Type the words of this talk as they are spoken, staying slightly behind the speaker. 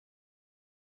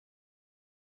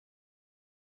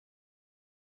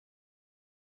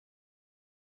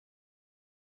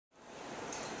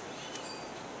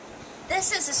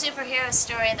This is a superhero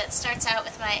story that starts out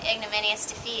with my ignominious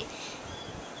defeat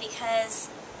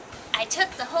because I took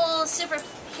the whole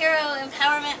superhero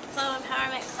empowerment, flow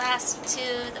empowerment class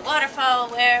to the waterfall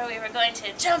where we were going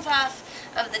to jump off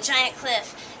of the giant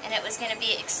cliff, and it was going to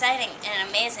be exciting and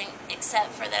amazing, except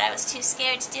for that I was too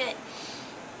scared to do it.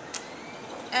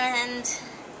 And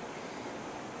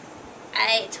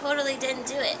I totally didn't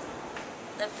do it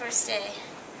the first day.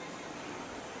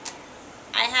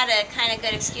 I had a kind of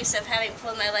good excuse of having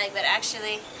pulled my leg, but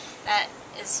actually that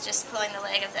is just pulling the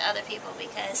leg of the other people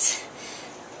because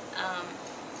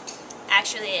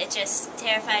actually it just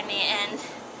terrified me and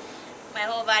my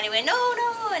whole body went, no,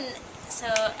 no, and so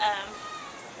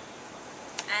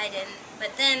I didn't.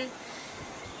 But then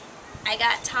I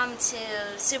got Tom to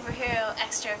superhero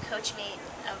extra coach me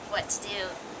of what to do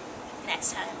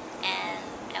next time, and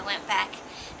I went back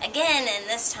again, and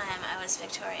this time I was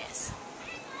victorious.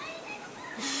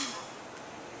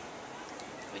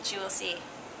 Which you will see.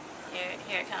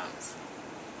 Here it comes.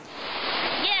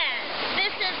 Yeah,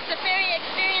 this is Teafaerie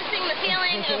experiencing the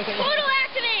feeling of total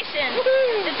activation.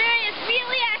 Teafaerie is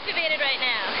really activated right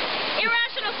now.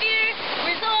 Irrational fear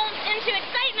resolves into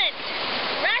excitement.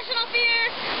 Rational fear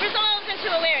resolves into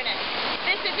awareness.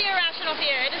 This is irrational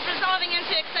fear. It is resolving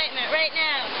into excitement right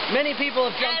now. Many people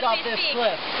have jumped off this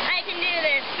cliff. I can do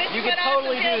this. This you is can what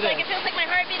totally awesome feels do this. like. It feels like my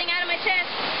heart beating out of my chest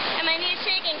and my knees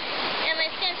shaking and my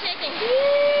skin shaking.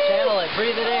 Channel it.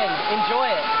 Breathe it in. Enjoy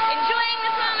it. Enjoying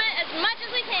this moment as much as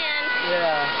we can.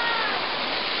 Yeah.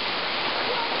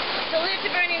 Salute to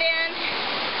Burning Dan.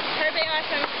 Carpe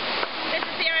awesome. This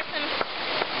is the awesome.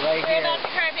 Right We're here. about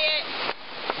to carpe it.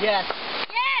 Yes.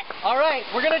 Yes! All right.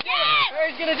 We're going to do Yes! it.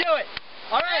 Teafaerie's going to do it.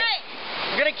 All right.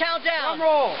 We're going to count down. Drum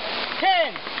roll.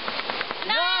 10, 9,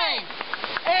 9,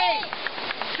 8,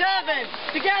 7,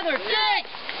 together, 6,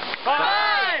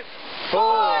 5,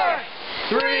 4,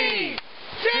 3,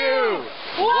 2,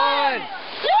 1.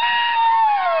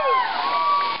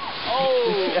 Oh.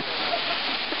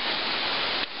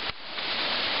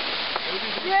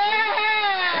 Yeah!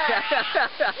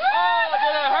 Oh,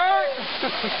 did it hurt?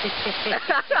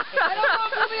 I don't know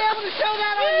if we'll be able to show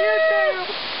that on YouTube.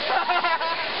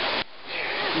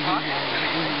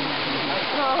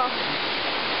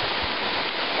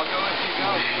 I'll go as you go.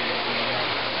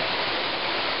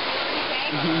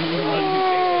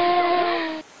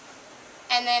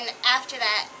 And then after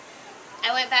that,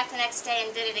 I went back the next day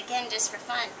and did it again just for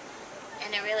fun.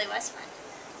 And it really was fun.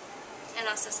 And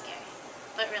also scary,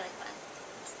 but really fun.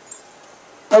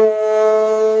 2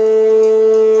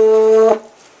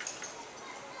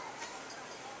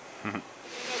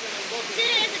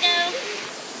 days ago,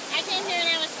 I came here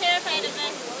and I was terrified of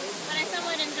this, but I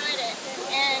somewhat enjoyed it.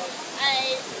 And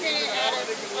I did it out of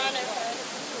honor for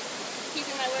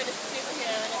keeping my word as a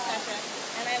superhero and etc.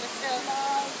 And I was still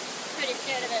pretty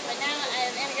scared of it. But now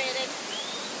I have integrated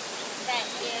that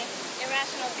fear.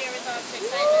 Irrational fear resolves to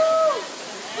excitement.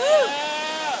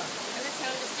 And this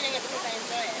time I'm just doing it because I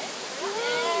enjoy it. Yeah.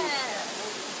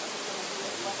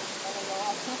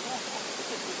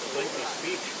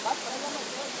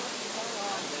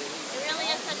 It really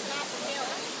is such an awesome feeling.